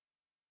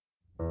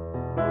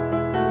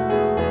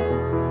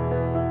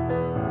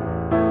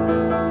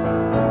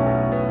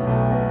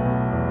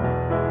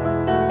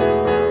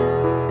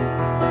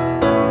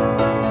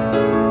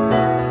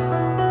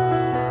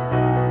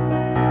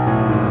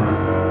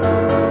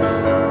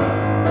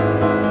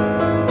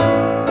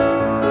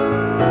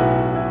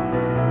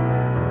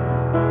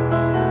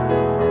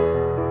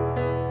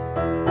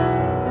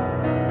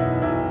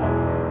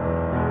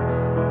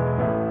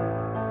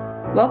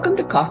Welcome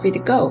to Coffee to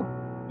Go,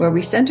 where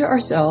we center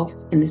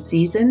ourselves in the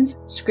seasons,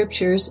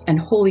 scriptures, and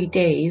holy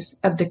days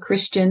of the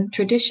Christian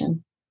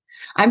tradition.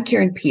 I'm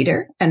Karen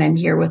Peter, and I'm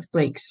here with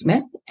Blake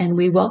Smith, and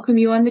we welcome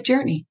you on the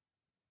journey.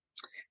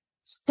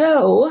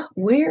 So,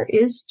 where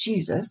is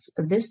Jesus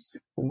this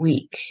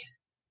week?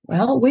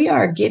 Well, we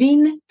are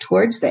getting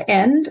towards the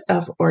end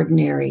of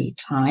ordinary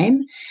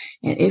time.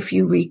 And if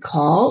you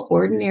recall,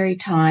 ordinary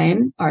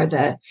time are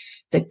the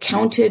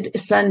counted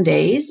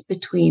Sundays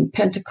between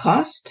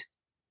Pentecost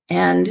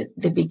and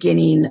the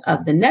beginning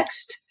of the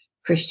next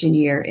Christian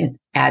year in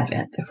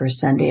Advent, the first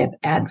Sunday of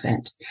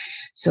Advent.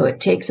 So it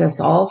takes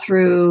us all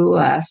through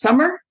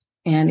summer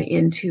and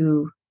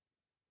into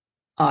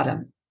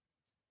autumn.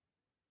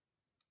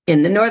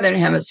 In the Northern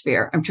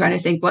Hemisphere, I'm trying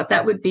to think what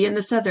that would be in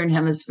the Southern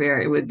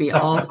Hemisphere. It would be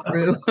all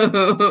through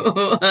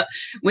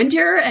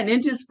winter and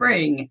into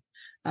spring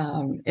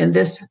in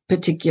this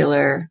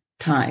particular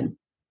time.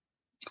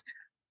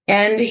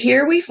 And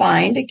here we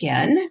find,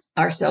 again,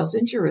 ourselves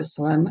in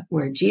Jerusalem,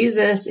 where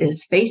Jesus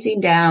is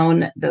facing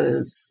down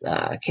those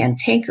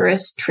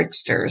cantankerous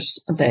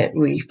tricksters that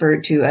we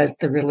refer to as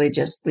the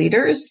religious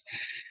leaders.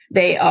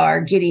 They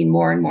are getting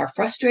more and more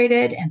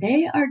frustrated, and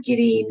they are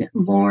getting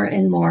more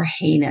and more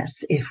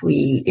heinous if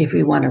we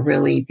want to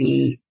really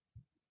be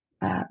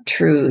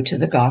true to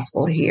the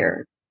gospel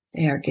here.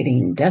 They are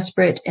getting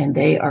desperate, and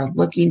they are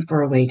looking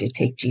for a way to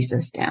take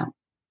Jesus down.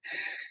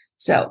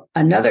 So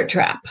another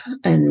trap,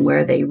 and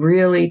where they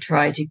really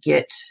try to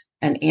get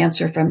an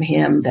answer from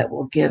him that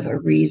will give a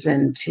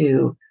reason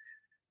to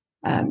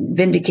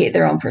vindicate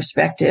their own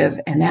perspective,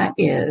 and that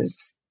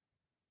is,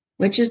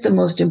 which is the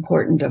most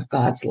important of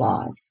God's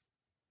laws?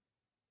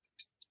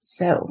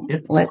 So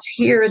let's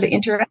hear the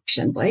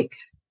interaction, Blake.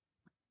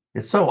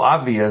 It's so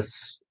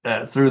obvious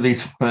through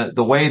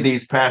the way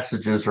these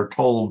passages are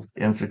told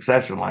in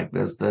succession like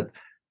this, that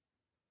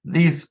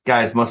these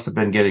guys must have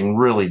been getting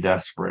really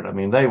desperate. I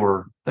mean, they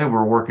were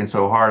working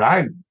so hard.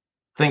 I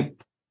think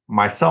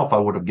myself I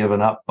would have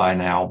given up by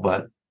now,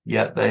 but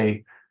yet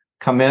they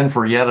come in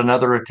for yet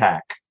another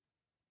attack.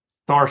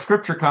 So our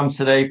scripture comes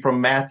today from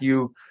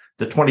Matthew,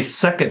 the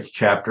 22nd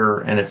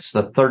chapter, and it's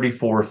the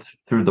 34th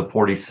through the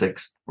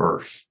 46th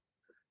verse.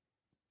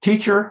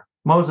 Teacher,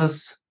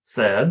 Moses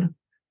said,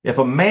 if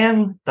a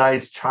man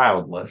dies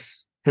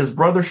childless, his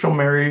brother shall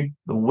marry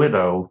the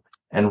widow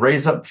and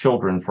raise up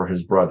children for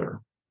his brother.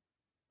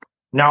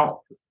 Now,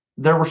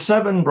 there were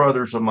 7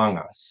 brothers among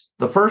us.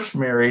 The first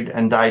married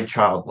and died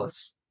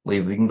childless,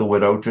 leaving the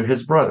widow to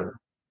his brother.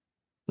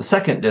 The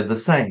second did the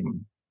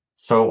same.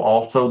 So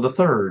also the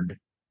third,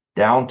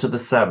 down to the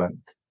 7th.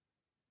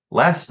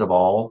 Last of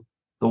all,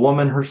 the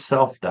woman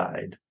herself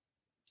died.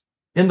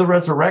 In the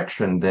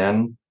resurrection,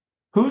 then,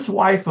 whose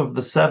wife of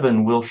the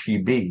 7 will she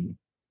be?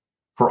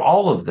 For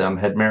all of them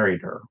had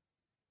married her.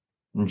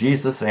 And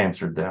Jesus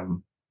answered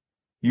them,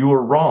 you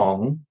are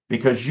wrong,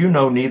 because you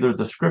know neither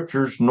the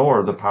scriptures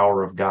nor the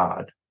power of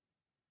God.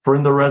 For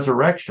in the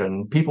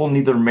resurrection, people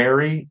neither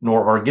marry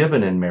nor are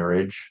given in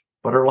marriage,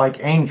 but are like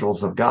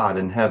angels of God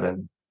in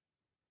heaven.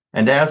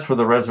 And as for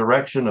the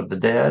resurrection of the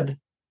dead,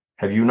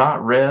 have you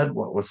not read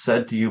what was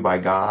said to you by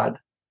God?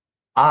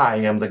 I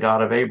am the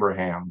God of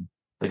Abraham,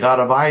 the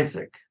God of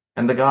Isaac,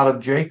 and the God of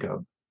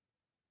Jacob.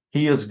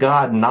 He is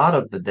God not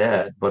of the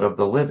dead, but of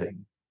the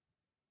living.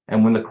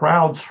 And when the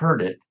crowds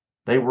heard it,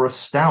 they were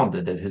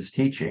astounded at his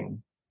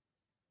teaching.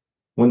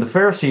 When the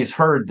Pharisees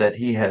heard that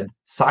he had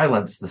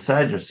silenced the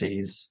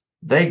Sadducees,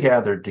 they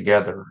gathered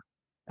together,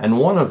 and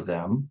one of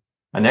them,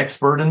 an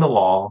expert in the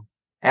law,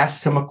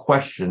 asked him a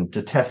question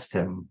to test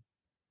him.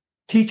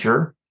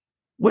 Teacher,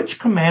 which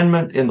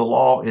commandment in the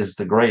law is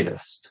the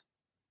greatest?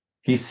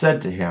 He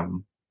said to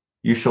him,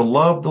 you shall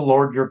love the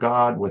Lord your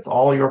God with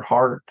all your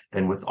heart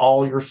and with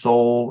all your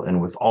soul and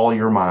with all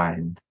your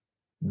mind.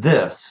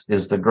 This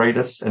is the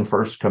greatest and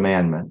first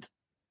commandment.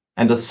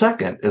 And the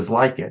second is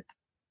like it.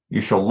 You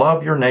shall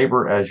love your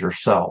neighbor as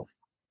yourself.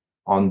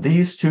 On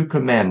these 2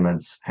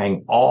 commandments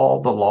hang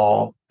all the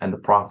law and the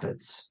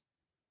prophets.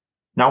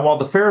 Now, while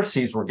the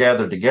Pharisees were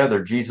gathered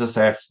together, Jesus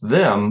asked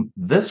them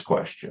this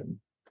question.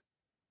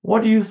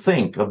 What do you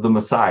think of the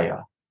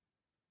Messiah?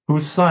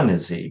 Whose son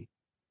is he?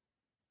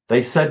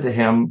 They said to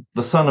him,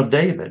 the son of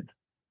David.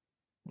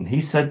 And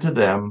he said to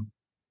them,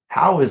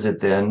 how is it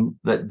then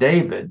that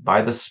David,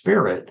 by the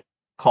Spirit,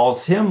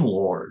 calls him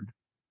Lord,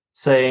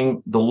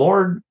 saying, the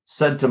Lord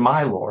said to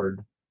my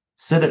Lord,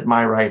 sit at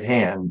my right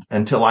hand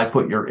until I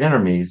put your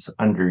enemies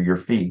under your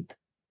feet.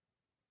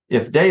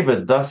 If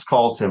David thus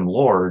calls him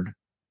Lord,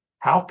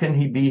 how can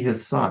he be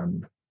his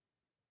son?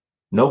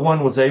 No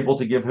one was able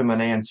to give him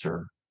an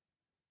answer,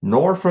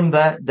 nor from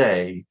that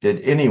day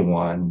did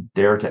anyone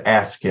dare to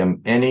ask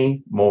him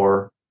any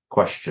more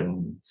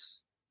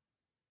questions.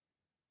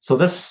 So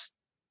this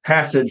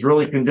passage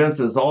really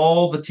condenses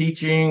all the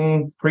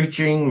teaching,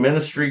 preaching,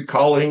 ministry,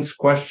 callings,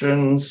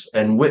 questions,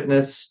 and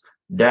witness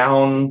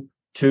down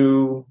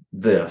to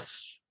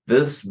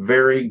this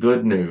very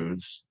good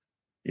news.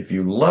 If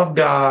you love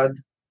God,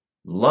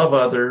 love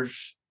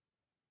others,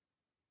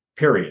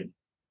 period.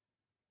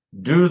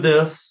 Do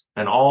this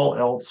and all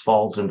else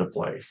falls into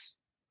place.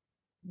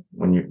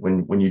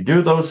 When you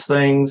do those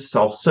things,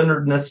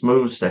 self-centeredness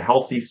moves to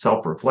healthy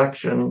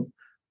self-reflection.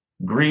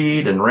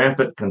 Greed and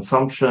rampant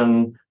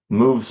consumption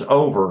moves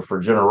over for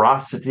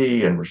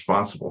generosity and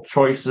responsible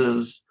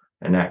choices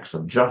and acts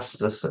of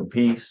justice and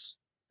peace.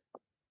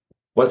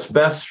 What's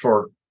best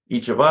for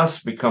each of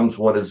us becomes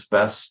what is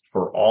best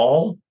for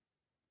all: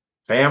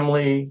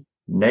 family,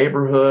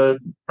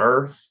 neighborhood,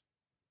 earth.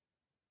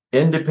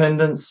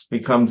 Independence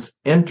becomes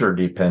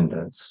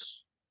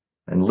interdependence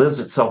and lives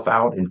itself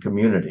out in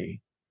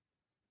community.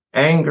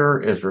 Anger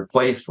is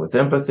replaced with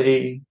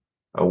empathy,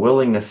 a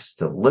willingness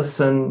to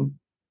listen,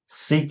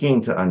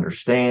 seeking to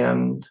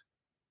understand.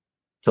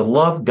 To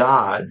love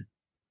God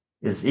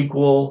is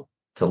equal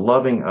to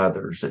loving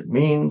others. It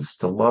means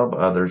to love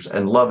others,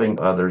 and loving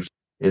others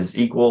is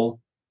equal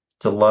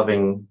to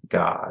loving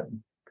God.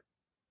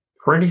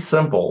 Pretty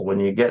simple when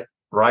you get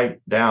right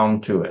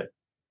down to it.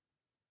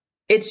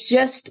 It's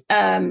just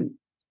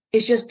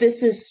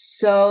this is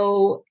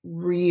so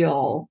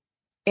real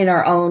in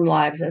our own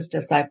lives as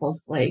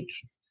disciples, Blake.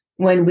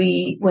 When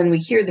we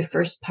hear the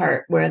first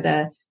part where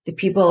the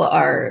people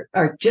are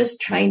just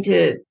trying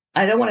to,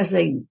 I don't want to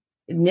say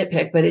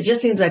nitpick, but it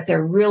just seems like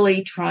they're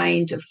really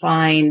trying to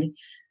find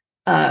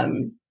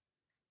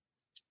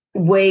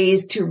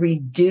ways to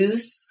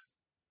reduce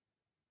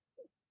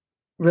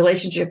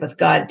relationship with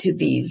God to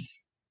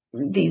these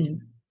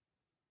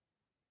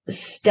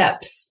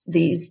steps,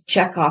 these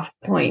checkoff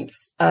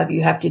points of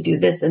you have to do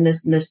this and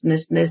this and this and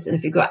this and this. And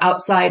if you go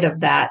outside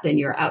of that, then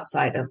you're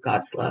outside of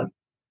God's love.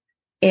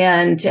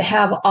 And to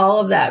have all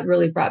of that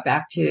really brought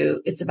back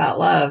to it's about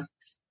love.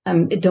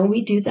 Don't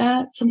we do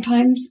that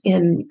sometimes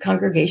in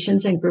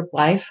congregations and group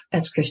life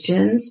as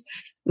Christians?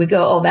 We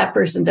go, oh, that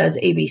person does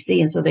ABC,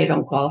 and so they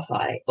don't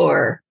qualify.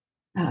 Or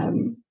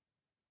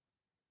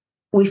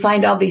we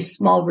find all these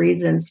small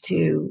reasons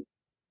to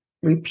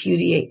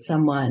repudiate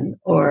someone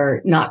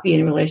or not be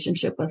in a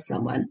relationship with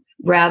someone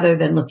rather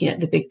than looking at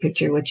the big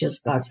picture, which is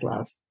God's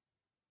love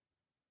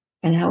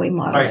and how we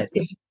model it.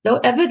 It's so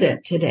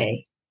evident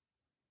today.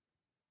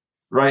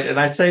 Right. And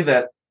I say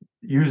that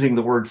using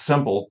the word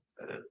simple,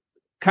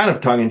 kind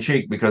of tongue in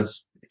cheek,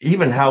 because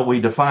even how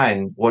we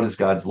define what is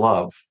God's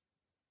love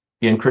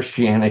in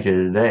Christianity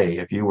today,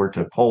 if you were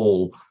to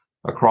poll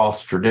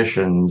across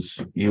traditions,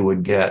 you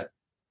would get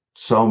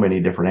so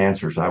many different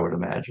answers, I would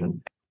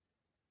imagine.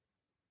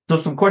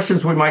 So some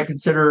questions we might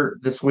consider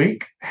this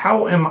week.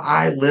 How am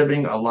I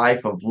living a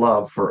life of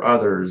love for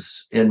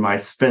others in my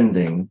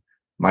spending,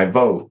 my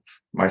vote,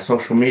 my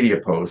social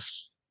media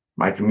posts,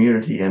 my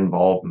community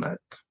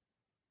involvement?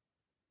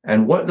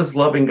 And what does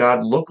loving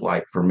God look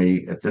like for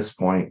me at this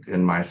point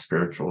in my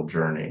spiritual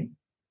journey?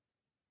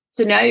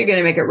 So now you're going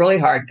to make it really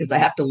hard because I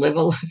have to live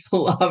a life of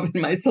love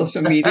in my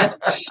social media.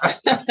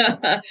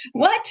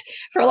 What?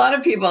 For a lot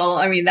of people,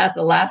 I mean, that's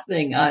the last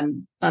thing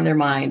on their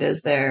mind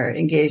as they're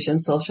engaged in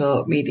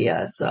social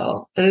media.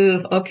 So,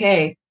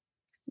 okay.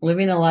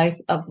 Living a life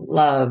of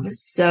love.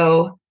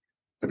 So if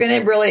we're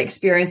going to really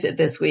experience it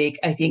this week,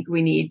 I think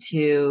we need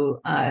to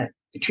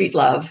treat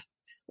love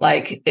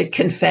like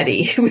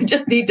confetti. We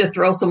just need to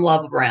throw some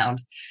love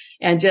around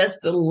and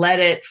just let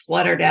it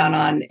flutter down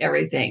on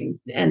everything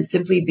and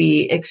simply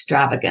be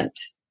extravagant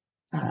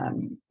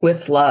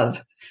with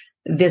love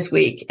this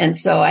week. And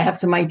so I have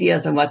some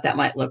ideas on what that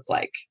might look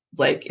like.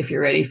 Like if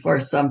you're ready for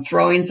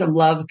throwing some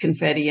love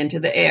confetti into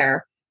the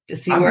air to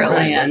see where it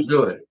lands.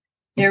 Let's do it.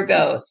 Here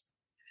goes.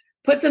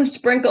 Put some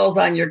sprinkles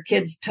on your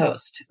kids'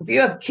 toast. If you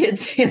have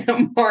kids in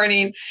the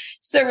morning,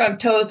 serve them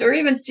toast or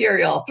even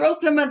cereal. Throw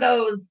some of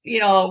those,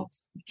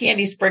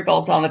 candy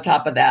sprinkles on the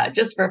top of that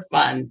just for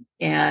fun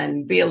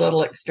and be a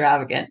little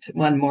extravagant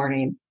one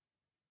morning.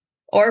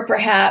 Or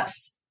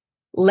perhaps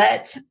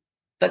let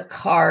the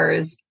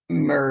cars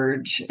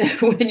merge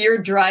when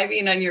you're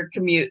driving on your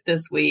commute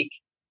this week.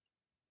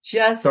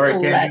 Just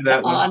let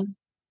them on.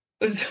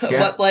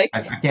 What, Blake?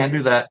 I can't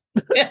do that.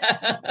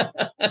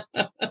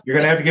 You're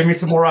going to have to give me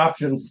some more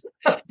options.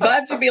 If I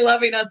have to be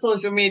loving on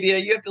social media,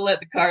 you have to let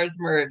the cars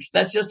merge.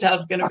 That's just how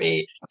it's going to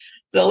be.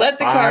 So let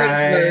the cars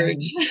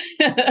merge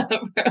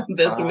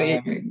this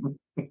week.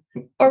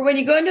 Or when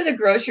you go into the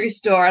grocery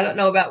store, I don't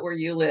know about where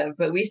you live,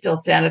 but we still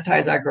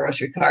sanitize our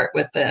grocery cart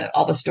with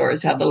all the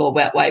stores have the little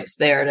wet wipes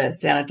there to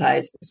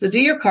sanitize. So do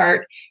your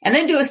cart and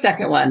then do a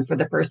second one for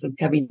the person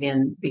coming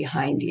in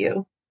behind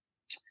you.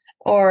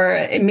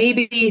 Or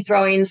maybe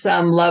throwing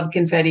some love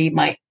confetti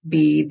might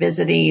be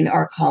visiting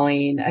or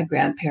calling a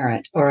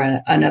grandparent or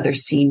another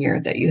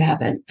senior that you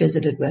haven't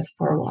visited with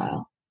for a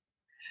while.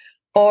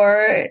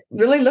 Or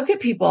really look at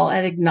people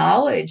and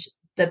acknowledge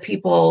the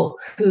people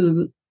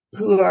who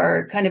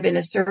are kind of in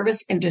a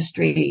service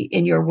industry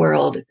in your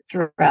world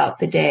throughout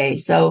the day.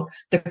 So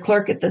the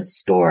clerk at the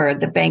store,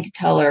 the bank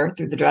teller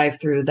through the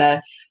drive-through,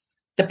 the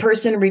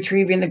person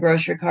retrieving the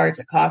grocery carts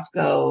at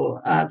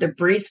Costco, the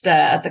barista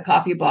at the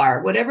coffee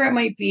bar, whatever it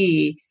might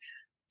be,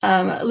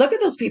 look at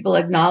those people,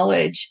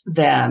 acknowledge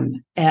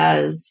them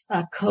as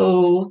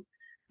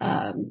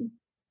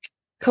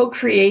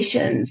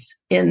co-creations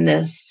in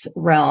this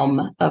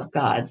realm of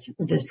God's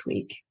this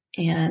week.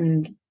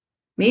 And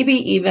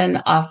Maybe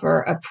even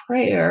offer a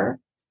prayer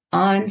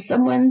on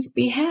someone's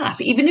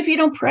behalf, even if you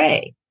don't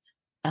pray.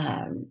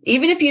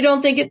 Even if you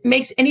don't think it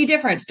makes any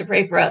difference to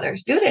pray for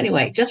others, do it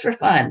anyway, just for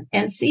fun,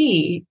 and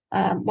see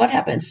what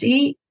happens.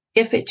 See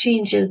if it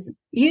changes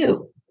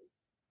you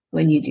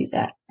when you do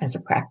that as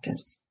a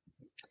practice.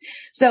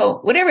 So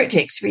whatever it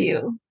takes for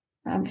you,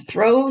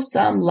 throw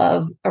some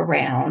love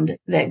around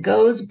that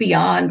goes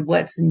beyond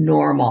what's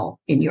normal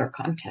in your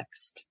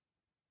context.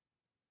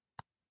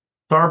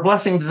 So our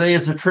blessing today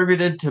is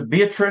attributed to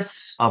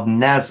Beatrice of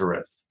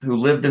Nazareth, who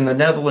lived in the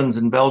Netherlands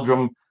and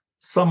Belgium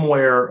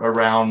somewhere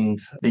around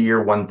the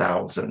year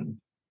 1000.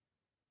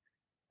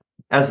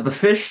 As the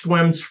fish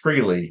swims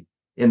freely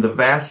in the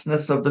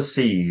vastness of the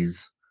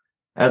seas,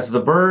 as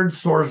the bird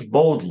soars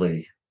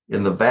boldly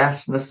in the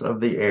vastness of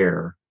the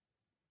air,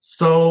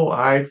 so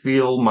I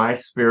feel my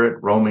spirit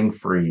roaming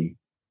free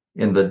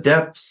in the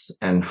depths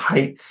and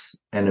heights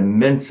and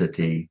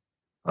immensity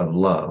of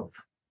love.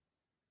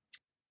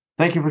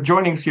 Thank you for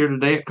joining us here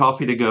today at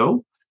Coffee to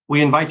Go.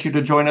 We invite you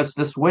to join us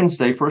this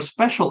Wednesday for a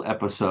special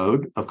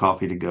episode of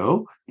Coffee to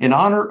Go in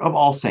honor of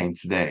All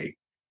Saints' Day.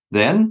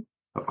 Then,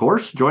 of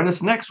course, join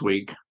us next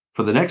week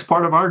for the next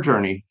part of our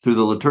journey through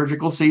the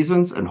liturgical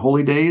seasons and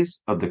holy days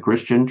of the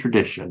Christian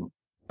tradition.